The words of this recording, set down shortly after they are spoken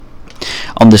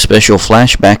On this special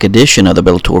flashback edition of the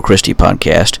Bellator Christi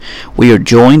podcast, we are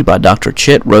joined by Dr.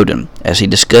 Chet Roden as he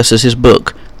discusses his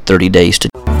book, 30 Days to...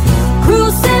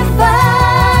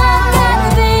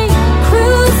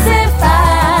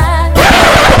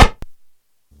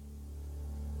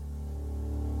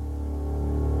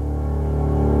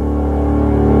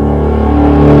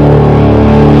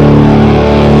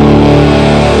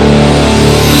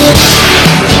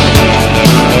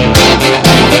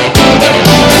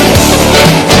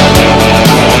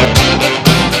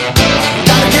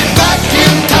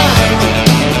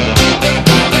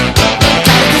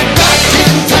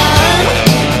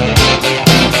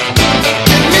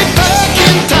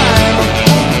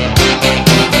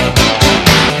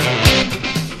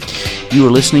 You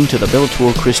are listening to the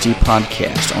Bellator Christi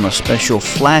podcast on a special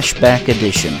flashback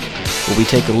edition where we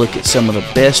take a look at some of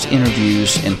the best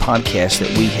interviews and podcasts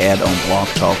that we had on Blog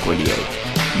Talk Radio.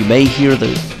 You may hear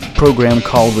the program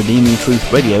called Redeeming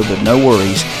Truth Radio, but no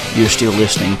worries, you're still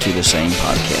listening to the same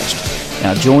podcast.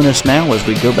 Now join us now as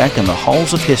we go back in the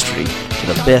halls of history to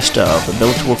the best of the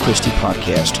Bellator Christi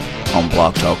podcast on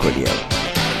Blog Talk Radio.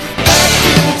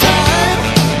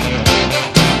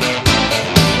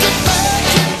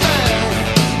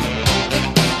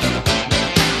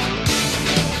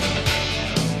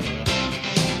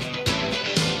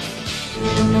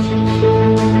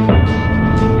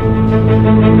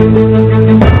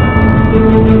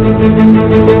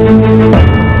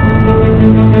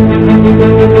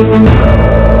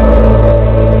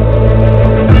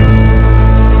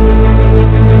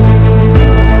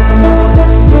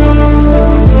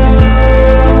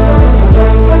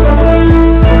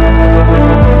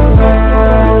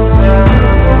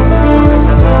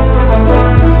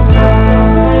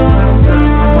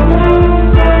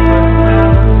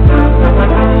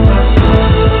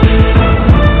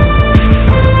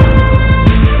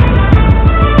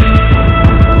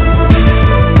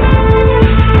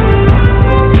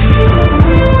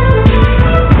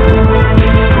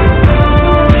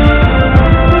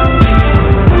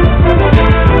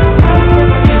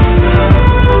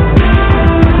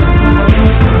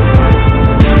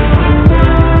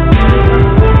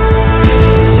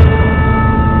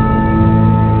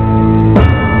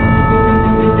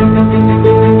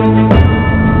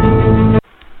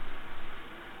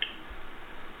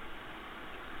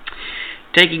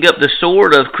 Taking up the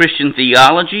sword of Christian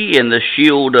theology and the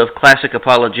shield of classic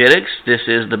apologetics, this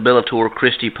is the Bellator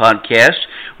Christi podcast,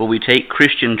 where we take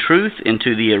Christian truth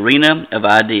into the arena of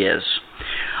ideas.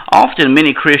 Often,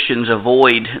 many Christians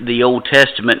avoid the Old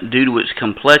Testament due to its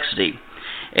complexity,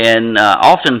 and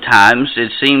oftentimes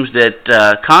it seems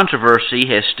that controversy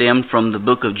has stemmed from the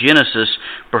book of Genesis,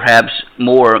 perhaps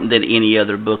more than any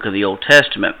other book of the Old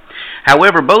Testament.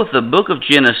 However, both the book of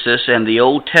Genesis and the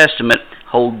Old Testament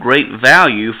hold great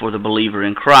value for the believer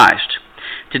in Christ.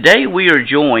 Today we are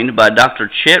joined by Dr.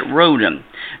 Chet Roden.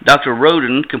 Dr.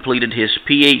 Roden completed his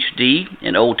Ph.D.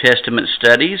 in Old Testament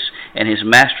Studies and his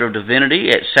Master of Divinity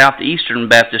at Southeastern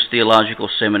Baptist Theological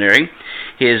Seminary,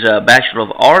 his Bachelor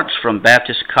of Arts from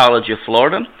Baptist College of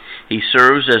Florida. He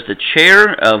serves as the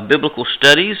Chair of Biblical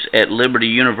Studies at Liberty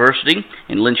University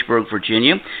in Lynchburg,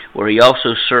 Virginia, where he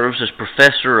also serves as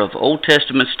Professor of Old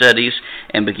Testament Studies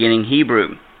and Beginning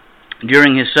Hebrew.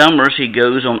 During his summers, he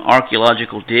goes on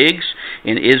archaeological digs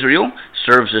in Israel,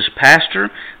 serves as pastor,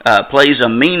 plays a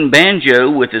mean banjo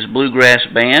with his bluegrass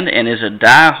band, and is a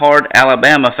die-hard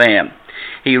Alabama fan.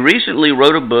 He recently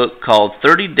wrote a book called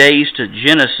 30 Days to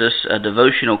Genesis, a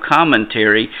devotional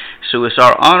commentary, so it's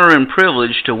our honor and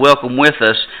privilege to welcome with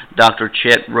us Dr.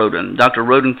 Chet Roden. Dr.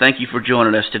 Roden, thank you for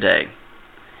joining us today.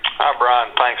 Hi,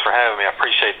 Brian. Thanks for having me. I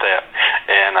appreciate that,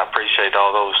 and I appreciate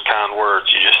all those kind words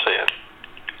you just said.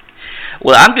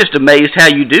 Well, I'm just amazed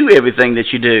how you do everything that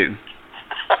you do.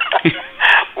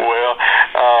 Well,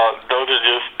 those are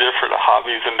just different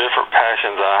hobbies and different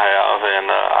passions I have, and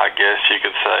I guess you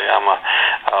could say I'm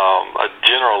a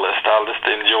generalist. I just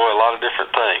enjoy a lot of different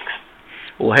things.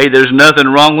 Well, hey, there's nothing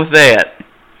wrong with that.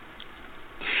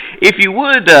 If you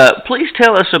would, please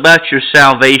tell us about your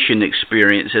salvation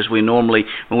experience. As we normally,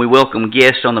 when we welcome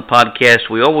guests on the podcast,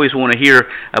 we always want to hear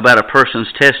about a person's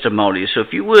testimony. So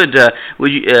if you would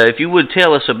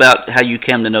tell us about how you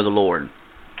came to know the Lord.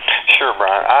 Sure,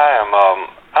 Brian.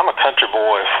 I'm a country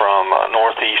boy from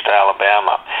northeast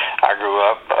Alabama. I grew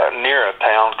up near a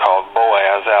town called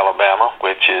Boaz, Alabama,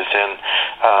 which is in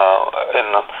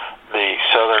the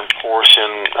southern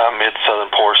portion,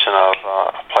 mid-southern portion of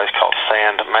a place called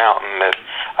Sand Mountain, that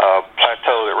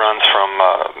plateau that runs from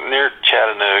near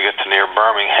Chattanooga to near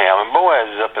Birmingham. And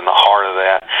Boaz is up in the heart of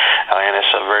that, and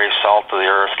it's a very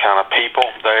salt-of-the-earth kind of people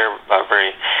there, a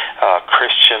very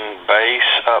Christian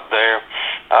base up there.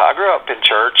 I grew up in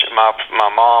church. My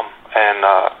mom and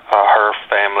her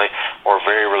family were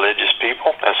very religious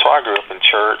people, and so I grew up in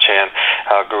church and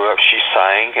grew up. She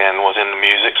sang and was into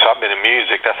music, so I've been in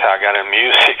music. That's how I got into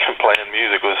music, and playing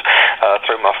music was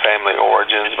through my family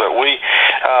origins. But we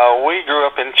grew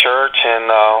up in church, and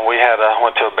we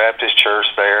went to a Baptist church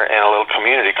there in a little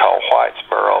community called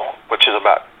Whitesboro, which is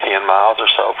about 10 miles or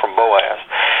so from Boaz.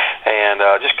 And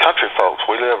just country folks.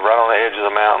 We live right on the edge of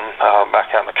the mountain,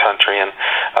 back out in the country. And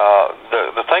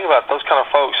the thing about those kind of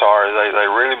folks are they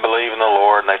really believe in the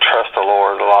Lord, and they trust the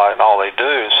Lord a lot in all they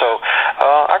do. So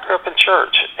I grew up in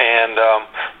church. And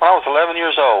when I was 11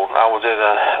 years old, I was at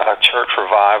a church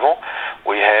revival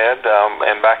we had.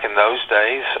 And back in those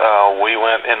days, we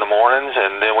went in the mornings,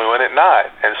 and then we went at night.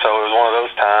 And so it was one of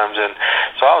those times. And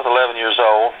so I was 11 years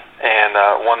old. And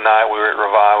one night we were at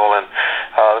revival, and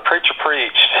the preacher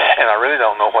preached, and I really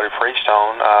don't know what he preached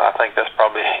on. I think that's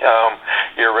probably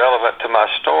irrelevant to my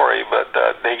story, but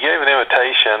he gave an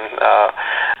invitation.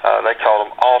 They called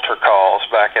them altar calls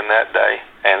back in that day.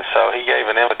 And so he gave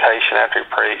an invitation after he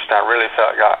preached, and I really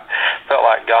felt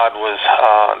like God was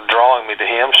drawing me to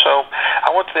him. So I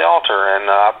went to the altar, and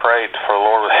I prayed for the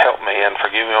Lord would help me and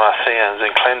forgive me my sins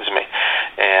and cleanse me.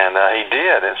 And he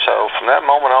did. And so from that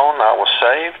moment on, I was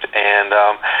saved. And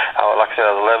like I said,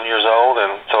 I was 11 years old.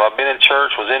 And so I've been in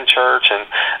church, was in church. And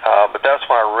but that's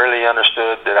when I really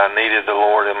understood that I needed the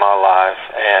Lord in my life.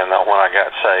 And when I got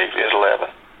saved at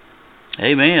 11.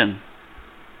 Amen.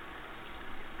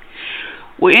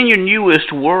 Well, in your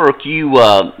newest work, you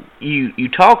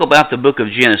talk about the book of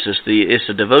Genesis. It's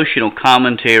a devotional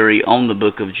commentary on the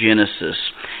book of Genesis.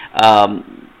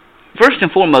 First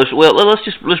and foremost, well,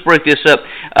 let's break this up.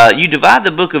 You divide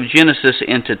the book of Genesis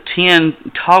into 10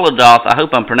 Toledoth. I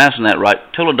hope I'm pronouncing that right.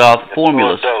 Toledoth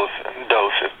formulas.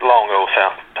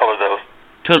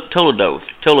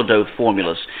 Toledoth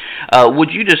formulas.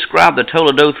 Would you describe the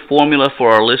Toledoth formula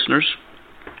for our listeners?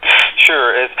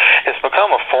 Sure. It's become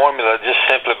a formula just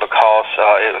simply because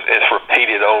it's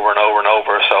repeated over and over and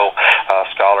over. So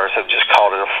scholars have just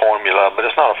called it a formula, but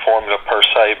it's not a formula per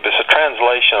se. But it's a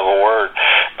translation of a word.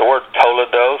 The word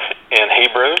Toledoth in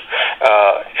Hebrew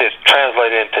is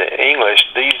translated into English.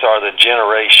 These are the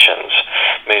generations,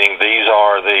 meaning these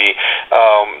are the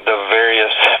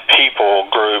various people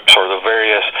groups or the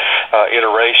various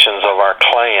iterations of our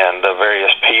clan, the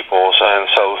various peoples, and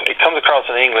so it comes across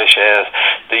in English as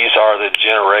these are the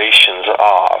generations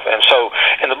of. And so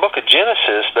in the book of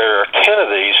Genesis, there are 10 of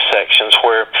these sections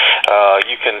where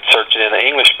you can search it in the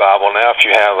English Bible. Now, if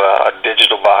you have a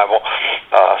digital Bible,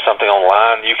 something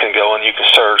online, you can go and you can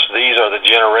search, these are the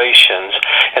generations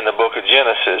in the book of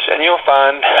Genesis. And you'll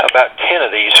find about 10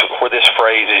 of these where this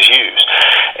phrase is used.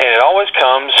 And it always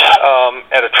comes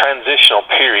at a transitional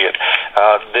period.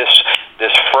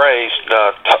 This phrase,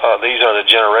 these are the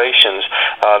generations,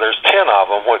 there's 10 of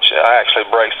them, which actually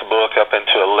breaks the book up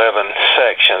into 11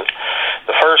 sections.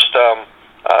 The first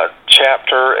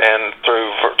chapter and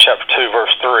through chapter 2,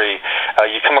 verse 3,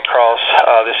 you come across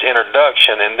this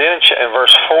introduction, and then in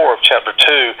verse 4 of chapter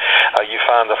 2, you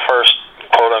find the first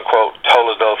quote-unquote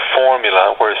Toledoth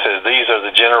formula, where it says, these are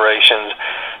the generations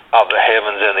of the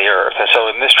heavens and the earth. And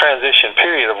so in this transition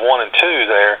period of 1 and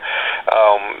 2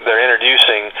 they're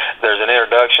introducing, there's an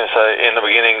introduction, say, in the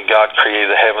beginning God created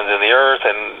the heavens and the earth,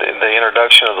 and the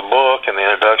introduction of the book and the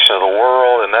introduction of the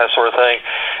world and that sort of thing.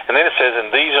 And then it says,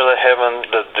 and these are the heavens,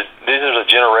 these are the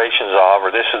generations of,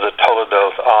 or this is the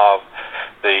Toledoth of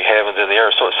the heavens and the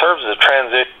earth. So it serves as a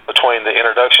transit between the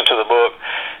introduction to the book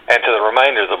and to the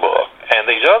remainder of the book. And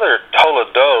these other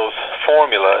Toledoth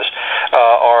formulas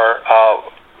are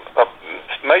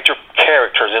major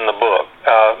characters in the book.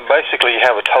 Basically, you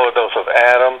have a Toledoth of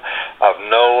Adam, of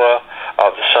Noah,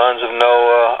 of the sons of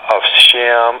Noah, of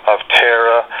Shem, of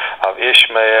Terah, of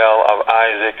Ishmael, of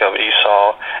Isaac, of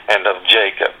Esau, and of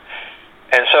Jacob.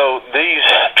 And so these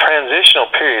transitional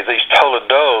periods, these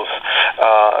Toledoth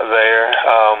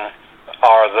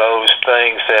are those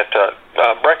things that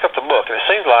break up the book. And it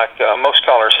seems like most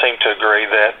scholars seem to agree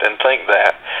that and think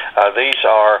that these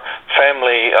are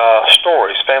family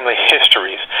stories, family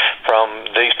histories from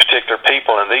these particular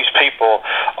people, and these people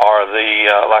are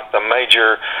like the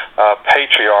major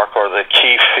patriarch or the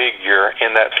key figure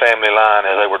in that family line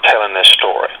as they were telling this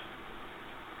story.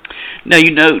 Now,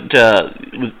 you note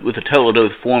with the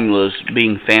Toledoth formulas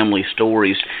being family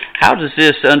stories, how does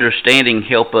this understanding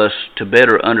help us to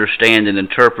better understand and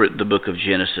interpret the book of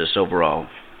Genesis overall?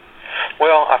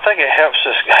 Well, I think it helps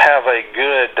us have a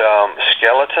good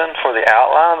skeleton for the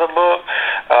outline of the book.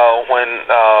 When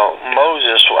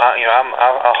Moses,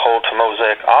 I hold to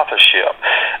Mosaic authorship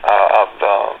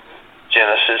of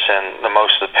Genesis and the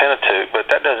most of the Pentateuch, but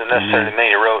that doesn't necessarily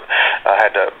mean he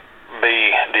had to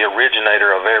be the originator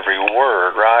of every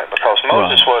word, right? Because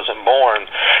Moses wasn't born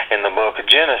in the book of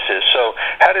Genesis. So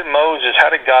how did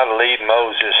God lead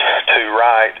Moses to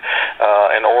write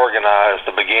and organize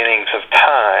the beginnings of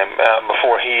time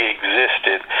before he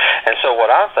existed? And so what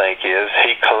I think is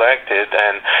he collected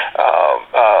and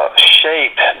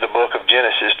shaped the book of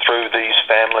Genesis through these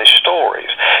family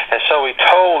stories. And so he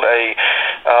told a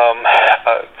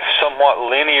somewhat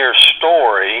linear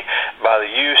story by the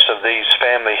use of these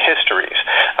family histories.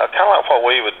 Kind of like what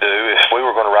we would do if we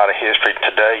were going to write a history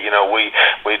today.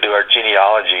 We do our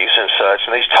genealogies and such,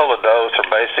 and these Toledotes are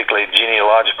basically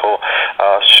genealogical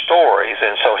stories,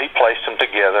 and so he placed them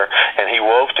together, and he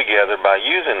wove together by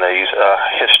using these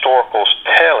historical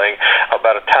telling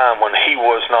about a time when he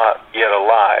was not yet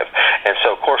alive. And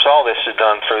so, of course, all this is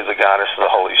done through the guidance of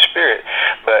the Holy Spirit,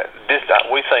 but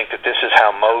we think that this is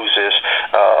how Moses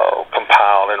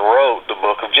compiled and wrote the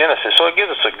book of Genesis. So it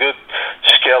gives us a good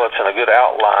skeleton, a good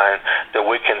outline that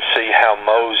we can see how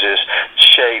Moses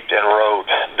shaped and wrote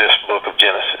this book of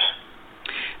Genesis.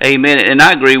 Amen. And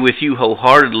I agree with you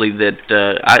wholeheartedly that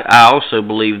I also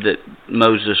believe that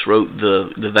Moses wrote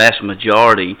the vast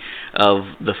majority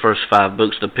of the first 5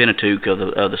 books, the Pentateuch of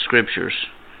the Scriptures.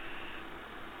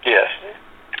 Yes.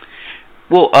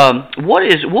 Well,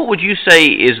 what would you say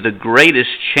is the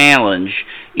greatest challenge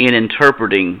in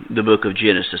interpreting the book of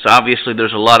Genesis? Obviously,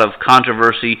 there's a lot of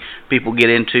controversy people get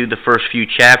into the first few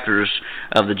chapters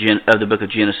of the book of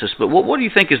Genesis. But what do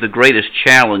you think is the greatest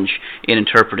challenge in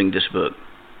interpreting this book?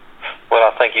 Well,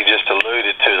 I think you just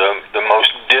alluded to the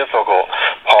most difficult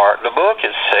part. The book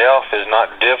itself is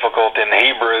not difficult in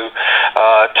Hebrew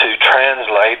to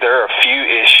translate. There are a few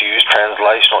issues,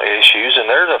 translational issues,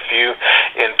 and there's a few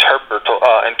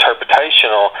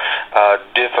interpretational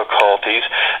difficulties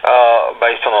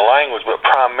based on the language, but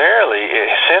primarily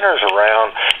it centers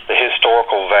around the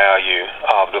historical value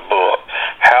of the book.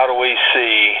 How do we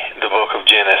see the book of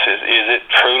Genesis? Is it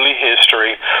truly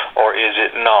history or is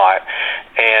it not?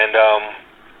 And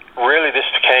really this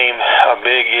became a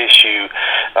big issue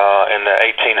in the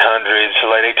 1800s,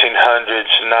 late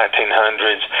 1800s,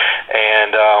 1900s,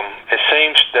 and it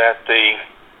seems that the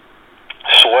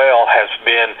swell has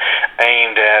been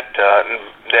aimed at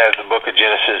the book of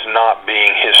Genesis not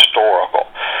being historical.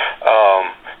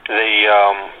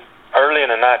 Early in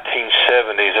the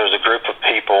 1970s, there was a group of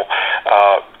people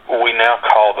we now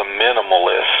call the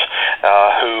minimalists,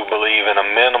 who believe in a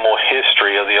minimal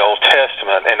history of the Old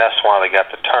Testament, and that's why they got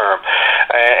the term.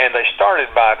 And they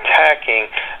started by attacking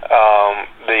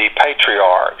the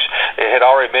patriarchs. It had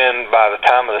already been, by the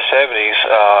time of the 70s,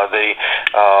 the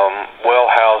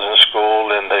Wellhausen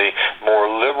School and the more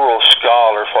liberal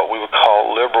scholars, what we would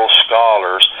call liberal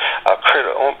scholars,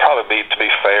 probably to be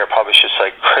fair, probably should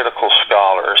say critical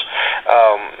scholars,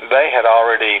 they had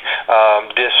already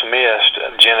dismissed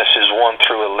Genesis 1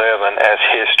 through 11 as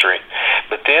history.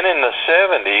 But then in the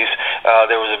 70s,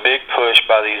 there was a big push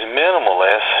by these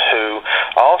minimalists who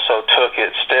also took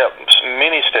it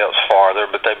many steps farther,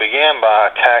 but they began by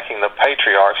attacking the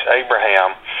patriarchs.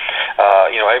 Abraham,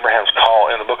 Abraham's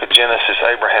called in the book of Genesis.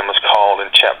 Abraham is called in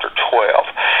chapter 12.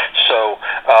 So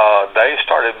they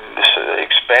started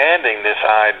expanding this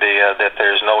idea that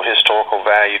there's no historical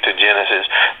value to Genesis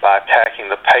by attacking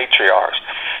the patriarchs.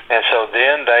 And so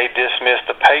then they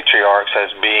dismissed the patriarchs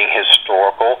as being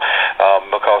historical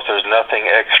because there's nothing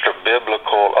extra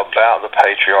biblical about the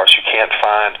patriarchs. You can't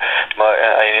find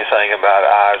anything about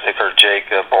Isaac or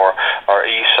Jacob or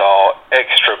Esau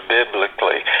extra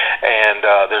biblically, and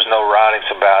there's no writings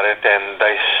about it. And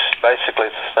they basically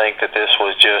think that this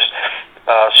was just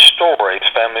stories,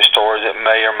 family stories that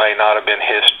may or may not have been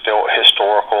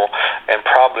historical and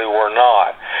probably were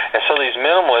not. And so these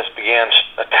minimalists began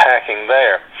attacking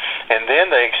there. And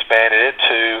then they expanded it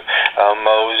to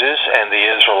Moses and the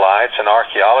Israelites, and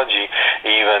archaeology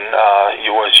even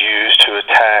was used to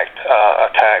attack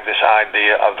this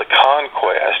idea of the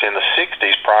conquest. In the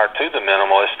 60s, prior to the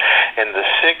minimalists, in the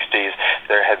 60s,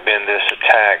 there had been this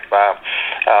attack by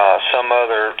some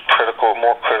other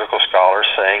more critical scholars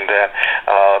saying that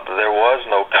there was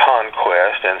no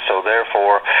conquest, and so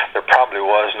therefore there probably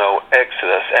was no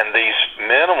Exodus. And these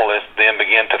minimalists then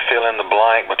began to fill in the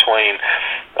blank between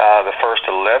the first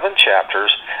 11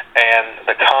 chapters and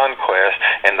the conquest,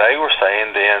 and they were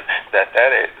saying then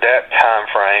that time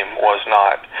frame was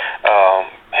not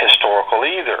historical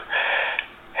either.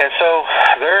 And so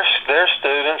their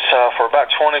students, for about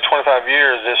 20-25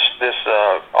 years, this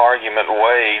argument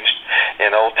waged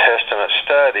in Old Testament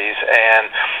studies, and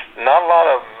not a lot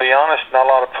of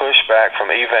pushback from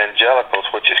evangelicals,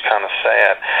 which is kind of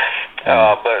sad.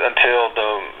 But until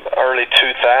the early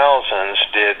 2000s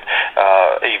did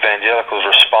evangelicals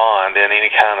respond in any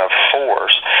kind of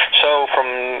force. So from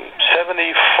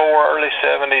 74, early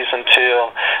 70s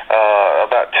until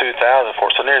about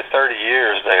 2004, so nearly 30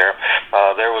 years there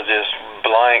was this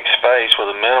blank space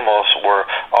where the minimalists were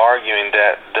arguing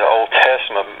that the Old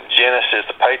Testament, Genesis,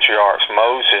 the patriarchs,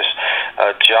 Moses,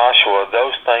 Joshua,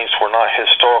 those things were not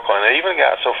historical. And it even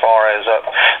got so far as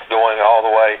going all the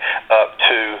way up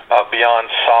to beyond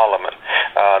Solomon,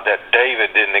 that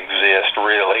David didn't exist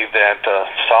really, that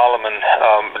Solomon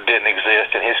didn't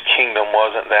exist, and his kingdom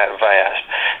wasn't that vast.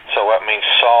 So that means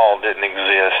Saul didn't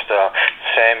exist,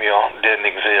 Samuel didn't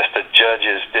exist, the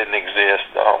judges didn't exist,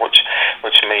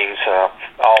 which means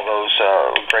all those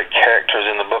great characters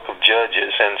in the book of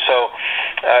Judges. And so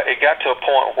it got to a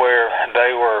point where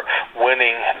they were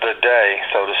winning the day,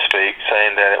 so to speak,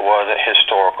 saying that it wasn't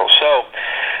historical. So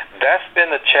that's been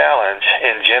the challenge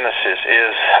in Genesis,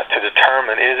 is to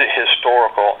determine, is it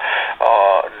historical?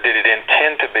 Did it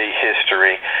intend to be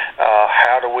history?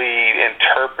 How do we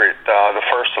interpret the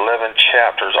first 11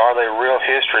 chapters? Are they real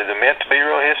history? They're meant to be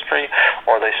real history?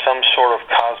 Or are they some sort of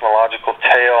cosmological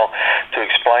tale to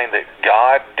explain that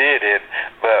God did it,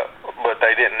 but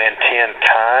they didn't intend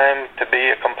time to be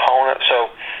a component?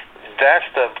 So that's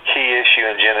the key issue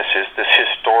in Genesis, this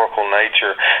historical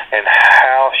nature, and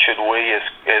how should we as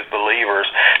believers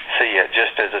see it?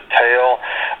 Just as a tale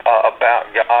about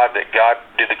God, that God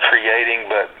did the creating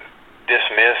but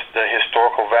dismissed the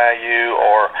historical value,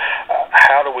 or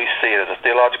how do we see it as a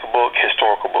theological book,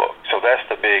 historical book? So that's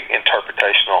the big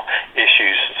interpretational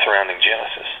issues surrounding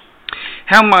Genesis.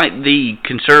 How might the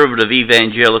conservative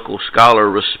evangelical scholar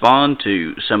respond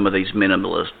to some of these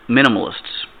minimalists?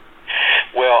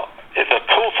 Well, the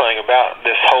cool thing about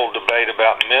this whole debate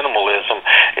about minimalism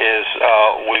is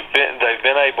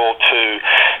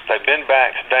they've been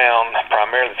backed down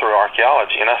primarily through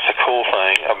archaeology, and that's the cool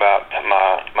thing about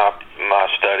my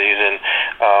studies and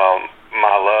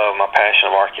my love, my passion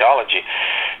of archaeology.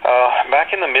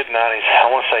 Back in the mid-90s,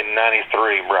 I want to say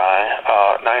 93, Brian,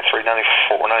 93,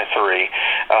 94, 93,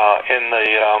 in the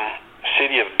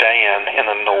city of Dan in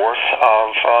the north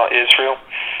of Israel,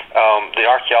 the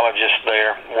archaeologists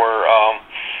there were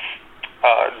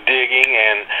digging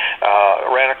and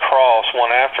ran across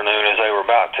one afternoon as they were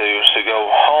about to go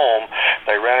home.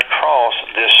 They ran across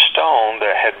this stone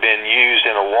that had been used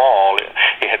in a wall.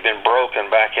 It had been broken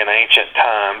back in ancient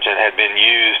times and had been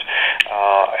used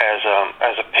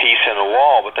as a piece in a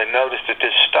wall, but they noticed that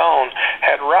this stone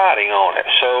had writing on it.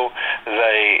 So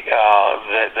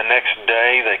the next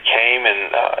day they came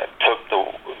and took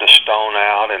the stone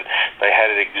out, and they had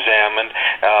it examined.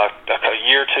 A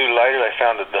year or two later, they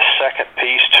found the second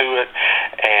piece to it,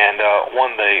 and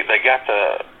when they got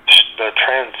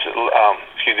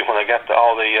when they got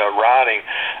all the writing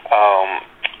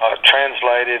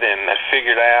translated and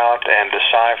figured out and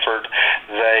deciphered,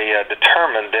 they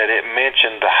determined that it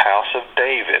mentioned the house of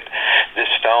David. This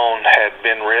stone had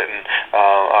been written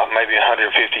maybe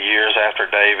 150 years after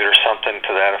David, or something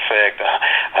to that effect,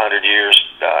 100 years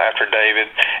after David,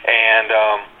 and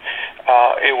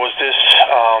it was this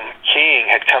king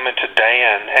had come into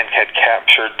Dan and had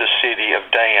captured the city of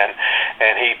Dan,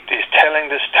 and he's telling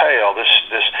this tale. This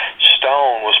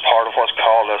stone was part of what's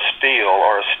called a stele,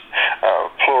 or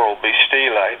plural be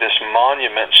stele, this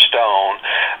monument stone,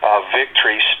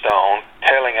 victory stone,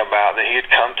 telling about that he had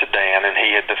come to Dan and he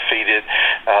had defeated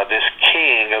this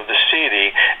king of the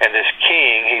city. And this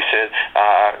king, he said,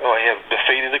 he had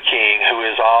defeated the king who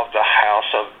is of the house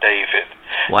of David.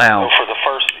 Wow. So for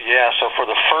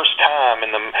the first time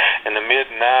in the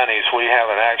mid-90s, we have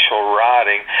an actual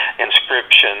writing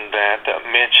inscription that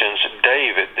mentions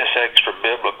David, this extra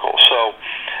biblical. So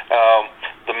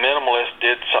the minimalists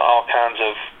did all kinds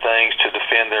of things to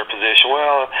defend their position.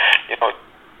 Well,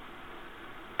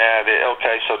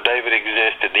 okay, so David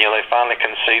existed. They finally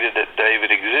conceded that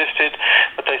David existed,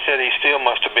 but they said he still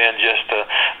must have been just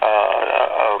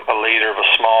a leader of a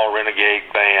small renegade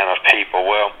band of people.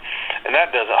 Well, and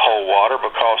that doesn't hold water,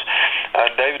 because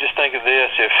David, just think of this: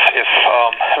 if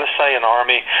let's say an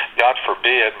army, God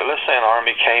forbid, but let's say an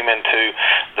army came into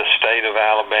the state of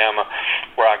Alabama,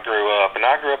 where I grew up, and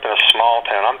I grew up in a small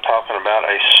town. I'm talking about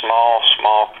a small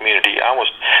community. I was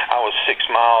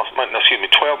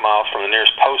 12 miles from the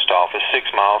nearest post office,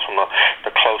 6 miles from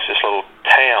the closest little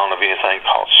town of anything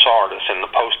called Sardis, and the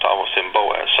post office in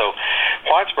Boaz. So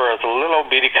Whitesboro is a little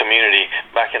bitty community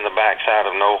back in the backside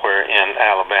of nowhere in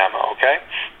Alabama. Okay,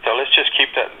 so let's just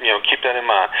keep that in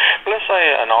mind. But let's say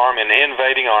an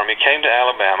invading army came to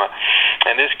Alabama,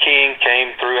 and this king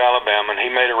came through Alabama, and he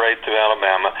made a raid through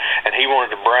Alabama, and he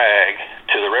wanted to brag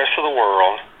to the rest of the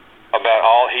world about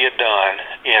all he had done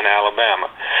in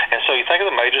Alabama. And so you think of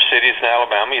the major cities in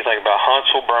Alabama, you think about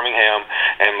Huntsville, Birmingham,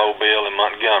 and Mobile and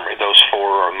Montgomery. Those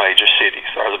four are major cities,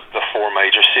 or the four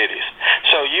major cities.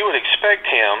 So you would expect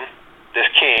him, this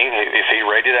king, if he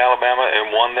raided Alabama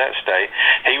and won that state,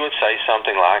 he would say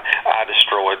something like, I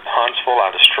destroyed Huntsville,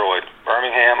 I destroyed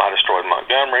Birmingham, I destroyed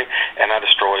Montgomery, and I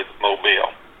destroyed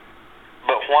Mobile.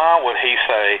 But why would he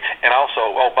say, and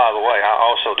also, oh, by the way, I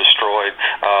also destroyed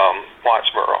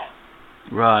Whitesboro.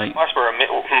 Right.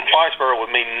 Whitesboro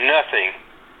would mean nothing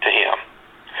to him.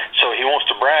 So he wants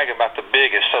to brag about the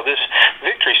biggest. So this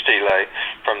victory stele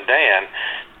from Dan,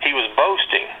 he was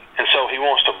boasting, and so he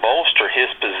wants to bolster his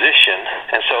position.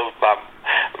 And so by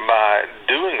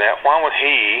doing that, why would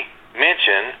he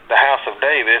mention the house of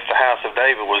David if the house of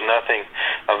David was nothing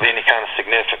of any kind of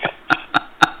significance?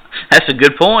 That's a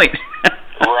good point.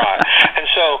 Right. And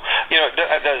so,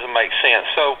 that doesn't make sense.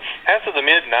 So after the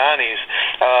mid-90s,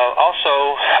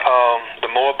 also the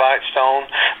Moabite stone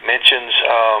mentions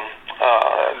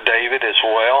David as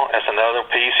well as another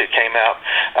piece. It came out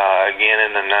again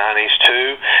in the 90s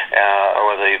too,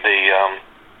 or the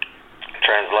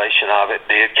translation of it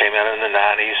came out in the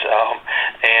 90s,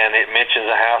 and it mentions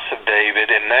the house of David.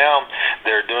 And now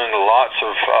they're doing lots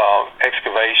of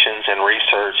excavations and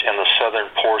research in the southern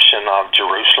portion of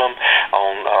Jerusalem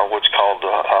on what's called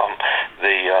the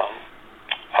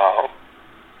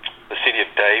city of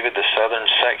David, the southern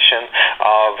section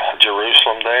of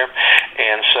Jerusalem there.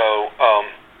 And so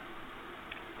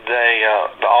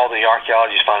all the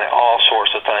archaeologists find all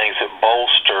sorts of things that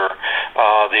bolster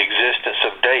the existence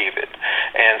of David,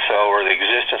 and so, or the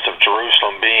existence of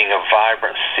Jerusalem being a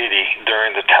vibrant city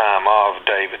during the time of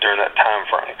David, during that time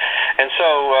frame. And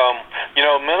so,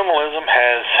 minimalism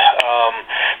has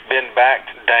been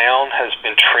backed down, has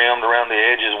been trimmed around the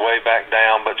edges, way back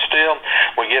down, but still,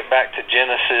 we get back to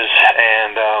Genesis,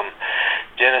 and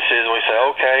Genesis, we say,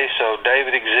 okay, so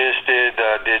David existed,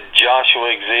 did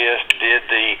Joshua exist, did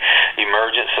the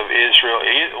emergence of Israel?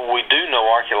 We do know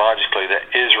archaeologically that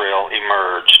Israel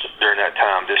emerged during that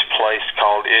time. This place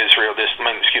called Israel, this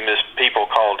people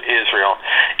called Israel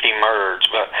emerged.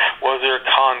 But was there a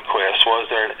conquest? Was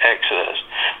there an Exodus?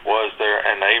 Was there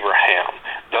an Abraham?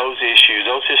 Those issues,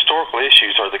 those historical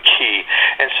issues are the key.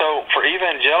 And so for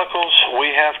evangelicals,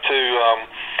 we have to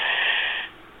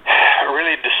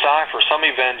really decipher. Some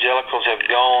evangelicals have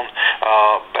gone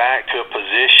back to a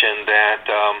position that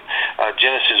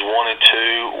Genesis 1 and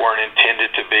 2 weren't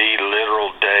intended to be literal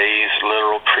days,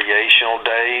 literal creational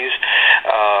days.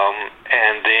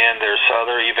 And then there's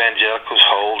other evangelicals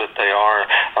hold that they are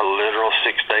a literal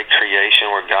 6-day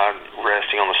creation where God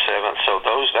resting on the seventh. So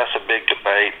that's a big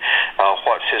debate.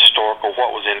 What's historical,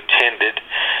 what was intended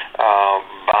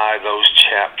by those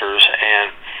chapters,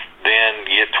 and then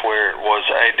get to where it was,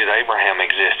 did Abraham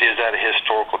exist? Is that a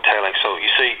historical telling? So you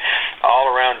see,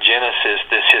 all around Genesis,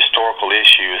 this historical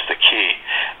issue is the key.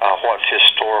 What's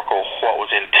historical? What was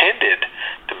intended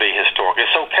to be historical?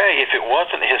 It's okay if it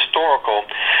wasn't historical.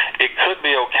 It could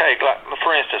be okay. Like,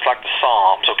 for instance, like the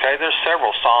Psalms, okay? There's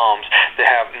several Psalms that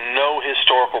have no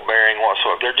historical bearing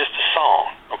whatsoever. They're just a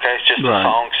song, okay? It's just a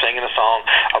song, singing a song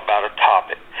about a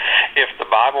topic. If the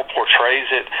Bible portrays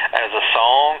it as a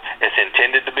song, it's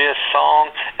intended to be a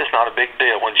song, it's not a big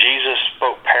deal. When Jesus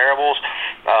spoke parables,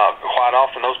 quite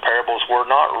often those parables were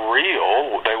not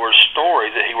real. They were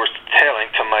stories that he was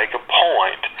telling to make a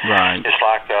point. Right. It's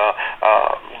like the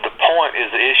point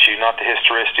is the issue, not the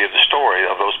historicity of the story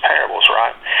of those parables,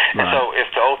 right? And so if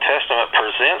the Old Testament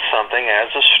presents something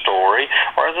as a story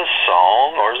or as a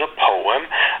song or as a poem,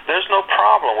 there's no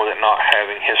problem with it not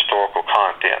having historical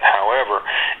content. However,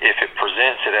 if it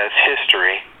presents it as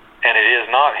history and it is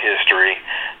not history,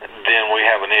 then we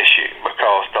have an issue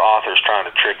because the author is trying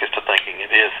to trick us to thinking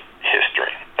it is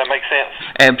history. That makes sense?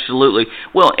 Absolutely.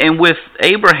 Well, and with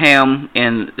Abraham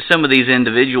and some of these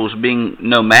individuals being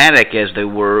nomadic as they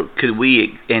were, could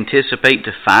we anticipate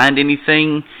to find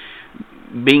anything,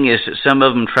 being as some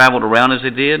of them traveled around as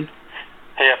they did?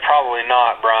 Yeah, probably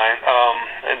not, Brian.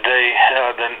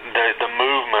 The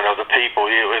movement of the people,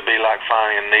 it would be like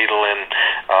finding a needle in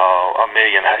a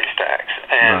million haystacks,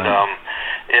 and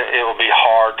it will be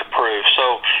hard to prove.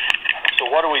 So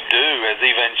what do we do as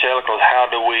evangelicals? How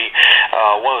do we?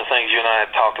 One of the things you and I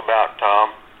had talked about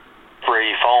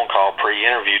pre-phone call,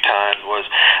 pre-interview time was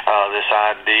this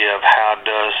idea of how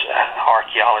does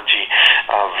archaeology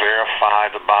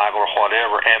verify the Bible or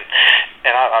whatever, and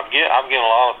I've given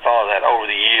a lot of thought of that over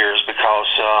the years because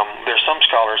there's some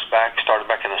scholars started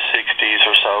back in the 60s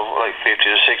or so, late 50s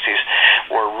or 60s,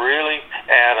 were really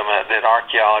adamant that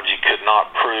archaeology could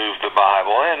not prove the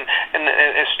Bible, and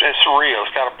it's real. It's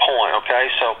got a point, okay?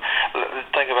 So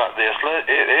think about this.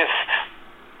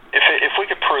 If we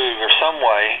could prove, or some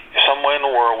way in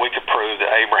the world we could prove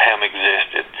that Abraham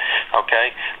existed,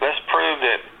 okay? Let's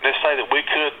say that we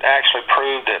could actually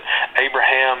prove that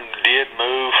Abraham did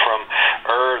move from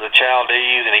Ur the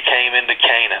Chaldees and he came into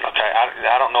Canaan, okay?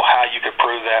 I don't know how you could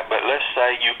prove that, but let's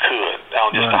say you could,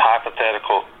 on just a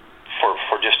hypothetical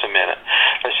for just a minute.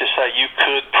 Let's just say you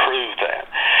could prove that.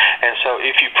 And so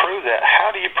if you prove that, how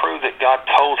do you prove that God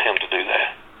told him to do that?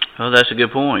 Oh, that's a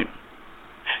good point.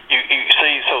 You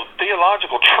see, so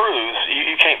theological truths,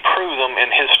 you can't prove them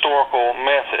in historical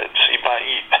methods,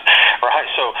 right?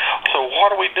 So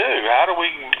what do we do? How do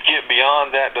we get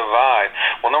beyond that divide?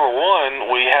 Well, number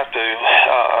one, we have to,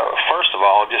 first of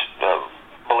all, just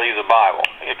believe the Bible.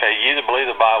 Okay, you either believe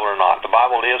the Bible or not. The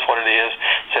Bible is what it is,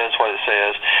 says what it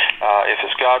says. If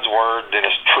it's God's word, then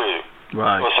it's true.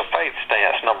 Right. It's a faith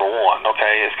stance, number one,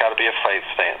 okay? It's got to be a faith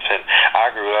stance. And I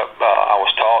grew up, I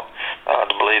was taught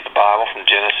to believe the Bible from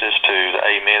Genesis to the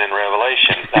Amen in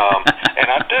Revelation. And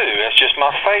I do. That's just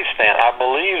my faith stance. I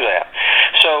believe that.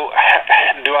 So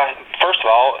first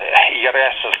of all, you got to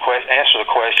answer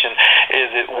the question, is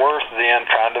it worth then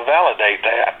trying to validate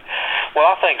that?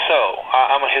 Well, I think so.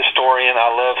 I'm a historian.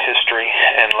 I love history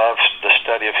and love the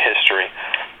study of history.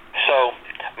 So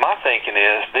my thinking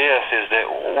is that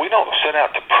we don't set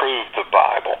out to prove the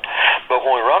Bible, but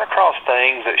when we run across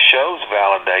things that shows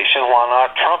validation, why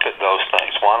not trumpet those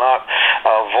things? Why not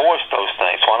voice those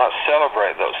things? Why not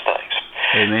celebrate those things?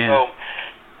 Amen. So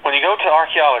when you go to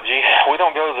archaeology, we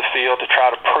don't go to the field to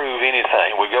try to prove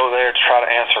anything. We go there to try to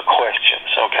answer questions,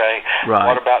 okay? Right.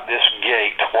 What about this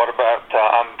gate? What about,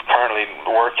 I'm currently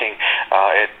working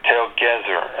at Tel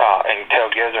Gezer, and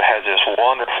Tel Gezer has this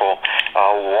wonderful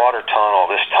water tunnel,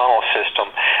 this tunnel system,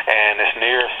 and it's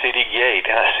near a city gate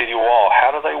and a city wall. How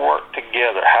do they work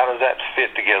together? How does that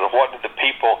fit together? What did the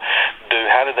people do?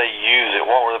 How did they use it?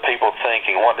 What were the people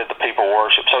thinking? What did the people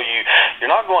worship? So you're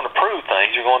not going to prove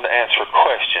things. You're going to answer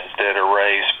questions that are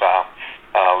raised by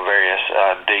various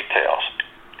details.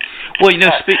 Well, go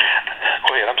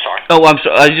ahead. I'm sorry. Oh, I'm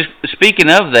sorry. Speaking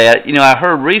of that, I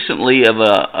heard recently of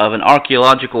an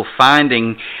archaeological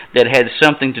finding that had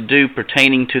something to do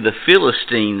pertaining to the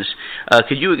Philistines.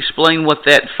 Could you explain what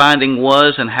that finding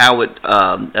was and how it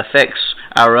affects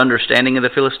our understanding of the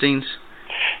Philistines?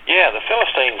 Yeah, the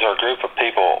Philistines are a group of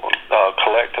people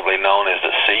collectively known as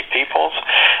the Sea Peoples,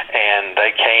 and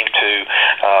they came to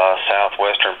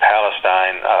southwestern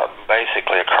Palestine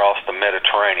basically across the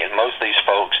Mediterranean. Most of these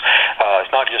folks,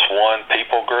 it's not just one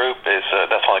people group. That's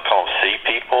why they call them Sea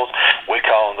Peoples. We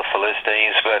call them the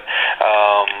Philistines, but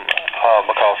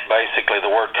because basically the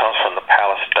word comes from the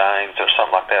Palestines or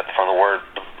something like that, from the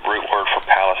root word for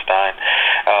Palestine.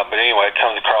 But anyway, it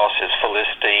comes across as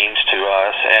Philistines to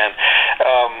us, and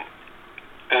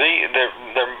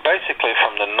they're basically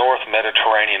from the North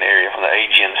Mediterranean area, from the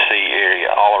Aegean Sea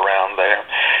area, all around there.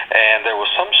 And there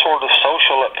was some sort of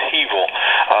social upheaval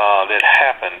that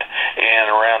happened in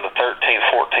around the 13th,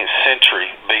 14th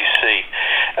century BC.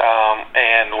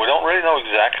 And we don't really know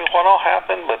exactly what all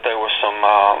happened, but there was some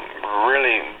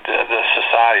the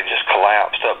society just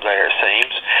collapsed up there, it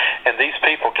seems. And these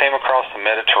people came across the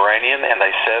Mediterranean, and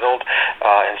they settled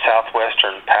in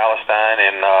southwestern Palestine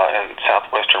and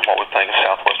southwestern, what we think of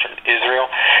southwestern Israel.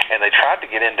 And they tried to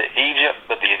get into Egypt,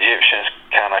 but the Egyptians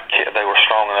they were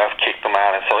strong enough to kick them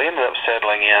out. And so they ended up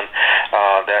settling in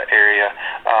that area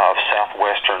of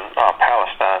southwestern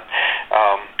Palestine.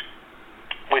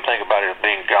 We think about it as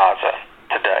being Gaza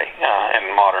today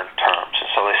in modern terms. And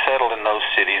so they settled in those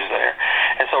cities there.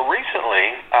 And so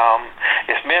recently,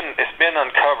 it's been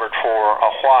uncovered for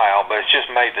a while, but it's just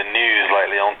made the news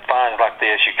lately. On finds like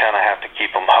this, you kind of have to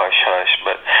keep them hush-hush.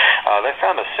 But they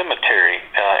found a cemetery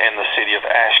in the city of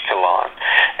Ashkelon,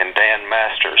 and Dan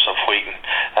Masters of Wheaton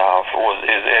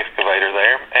is the excavator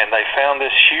there. And they found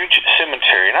this huge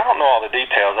cemetery. And I don't know all the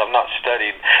details. I've not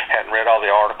studied, hadn't read all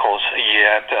the articles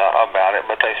yet about it,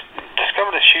 but they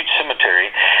discovered this huge cemetery,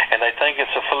 and they think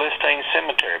it's a Philistine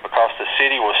cemetery because the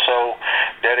city was so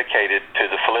dedicated to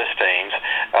the Philistines,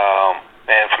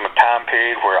 and from a time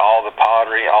period where all the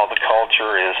pottery, all the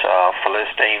culture is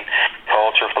Philistine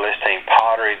culture, Philistine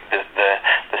pottery.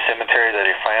 The cemetery that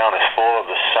he found is full of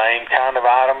the same kind of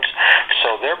items,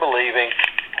 so they're believing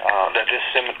that this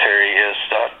cemetery is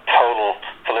a total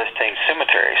Philistine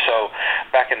cemetery. So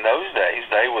back in those days,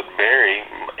 they would bury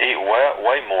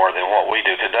way more than what we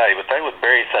do today, but they would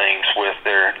bury things with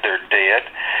their dead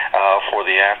for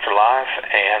the afterlife.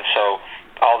 And so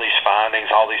all these findings,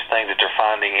 all these things that they're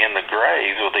finding in the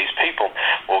graves with these people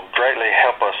will greatly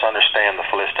help us understand the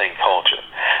Philistine culture,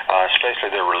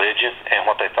 especially their religion and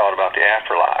what they thought about the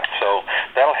afterlife. So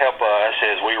that'll help us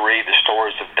as we read the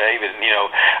stories of David.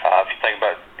 If you think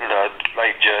about the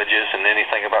late Judges and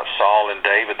anything about Saul and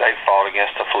David, they fought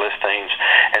against the Philistines.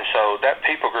 And so that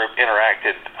people group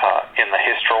interacted in the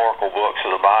historical books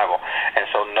of the Bible. And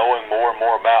so knowing more and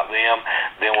more about them,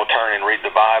 then we'll turn and read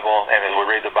the Bible. And as we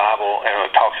read the Bible and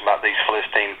it talks about these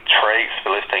Philistine traits,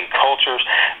 Philistine cultures,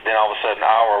 then all of a sudden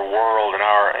our world and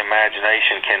our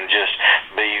imagination can just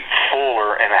be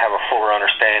fuller and have a fuller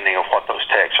understanding of what those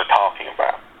texts are talking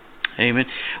about. Amen.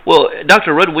 Well,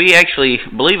 Dr. Roden, we actually,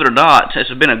 believe it or not, this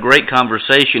has been a great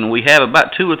conversation. We have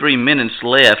about 2 or 3 minutes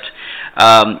left.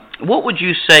 What would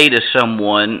you say to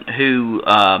someone who,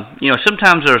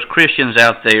 sometimes there's Christians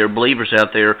out there, believers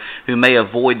out there, who may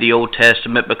avoid the Old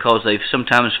Testament because they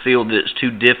sometimes feel that it's too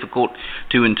difficult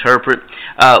to interpret.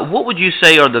 What would you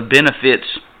say are the benefits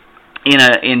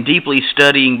in deeply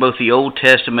studying both the Old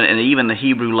Testament and even the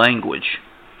Hebrew language?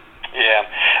 Yeah,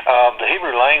 the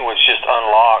Hebrew language just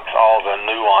unlocks all the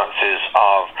nuances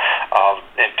of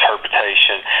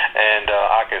interpretation, and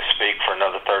I could speak for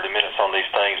another 30 minutes on these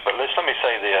things, but let me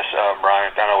say this,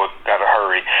 Brian, I know we've got to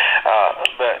hurry,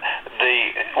 but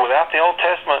without the Old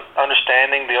Testament,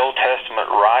 understanding the Old Testament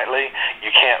rightly,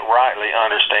 you can't rightly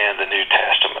understand the New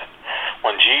Testament.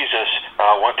 When Jesus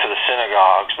went to the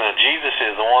synagogues, Jesus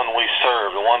is the one we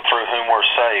serve, the one through whom we're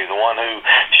saved, the one who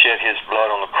shed his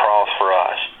blood on the cross for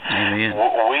us. Amen.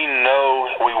 We know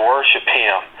we worship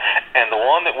him, and the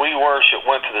one that we worship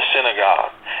went to the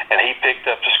synagogue, and he picked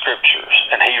up the scriptures,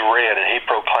 and he read, and he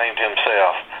proclaimed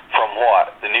himself from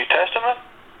what? The New Testament?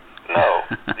 No,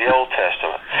 the Old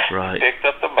Testament. Right. He picked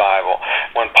up the Bible.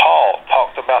 When Paul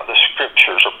talked about the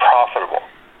scriptures are profitable,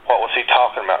 what was he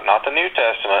talking about? Not the New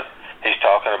Testament. He's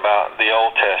talking about the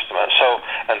Old Testament. So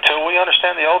until we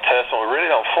understand the Old Testament, we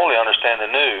really don't fully understand the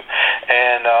New.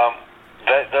 And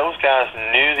those guys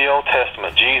knew the Old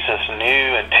Testament. Jesus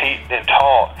knew and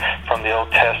taught from the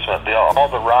Old Testament. All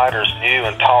the writers knew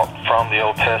and taught from the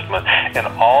Old Testament. And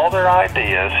all their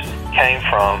ideas came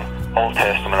from Old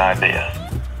Testament ideas.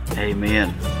 Amen.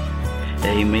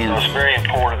 Amen. So it's very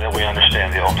important that we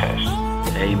understand the Old Testament.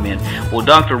 Amen. Well,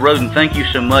 Dr. Roden, thank you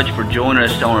so much for joining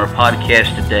us on our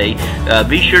podcast today.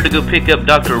 Be sure to go pick up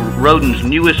Dr. Roden's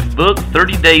newest book,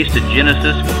 30 Days to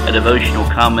Genesis, a devotional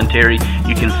commentary.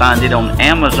 You can find it on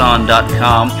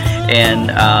Amazon.com,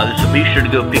 and so be sure to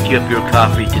go pick you up your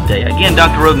copy today. Again,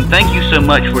 Dr. Roden, thank you so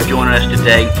much for joining us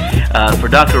today. For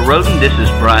Dr. Roden, this is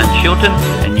Brian Chilton,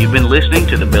 and you've been listening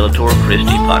to the Bellator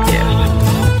Christi Podcast.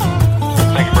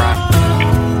 Thank you, Brian.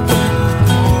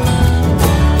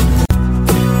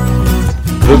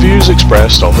 The views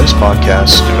expressed on this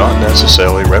podcast do not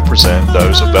necessarily represent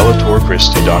those of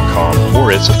BellatorChristi.com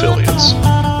or its affiliates.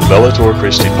 The Bellator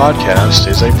Christi Podcast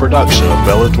is a production of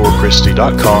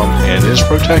BellatorChristi.com and is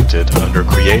protected under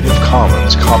Creative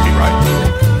Commons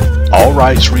copyright. All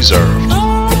rights reserved.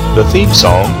 The theme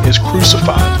song is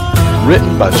Crucified,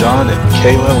 written by John and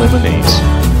Kayla Lemonese,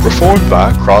 performed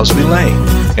by Crosby Lane,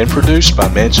 and produced by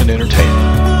Mansion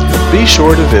Entertainment. Be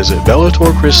sure to visit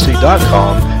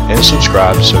BellatorChristi.com and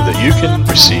subscribe so that you can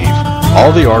receive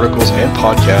all the articles and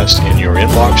podcasts in your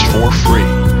inbox for free.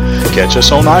 Catch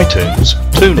us on iTunes,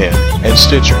 TuneIn, and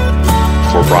Stitcher.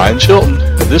 For Brian Chilton,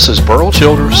 this is Burl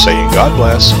Childers saying God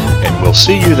bless, and we'll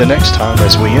see you the next time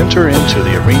as we enter into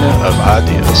the arena of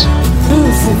ideas.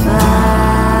 Crucified.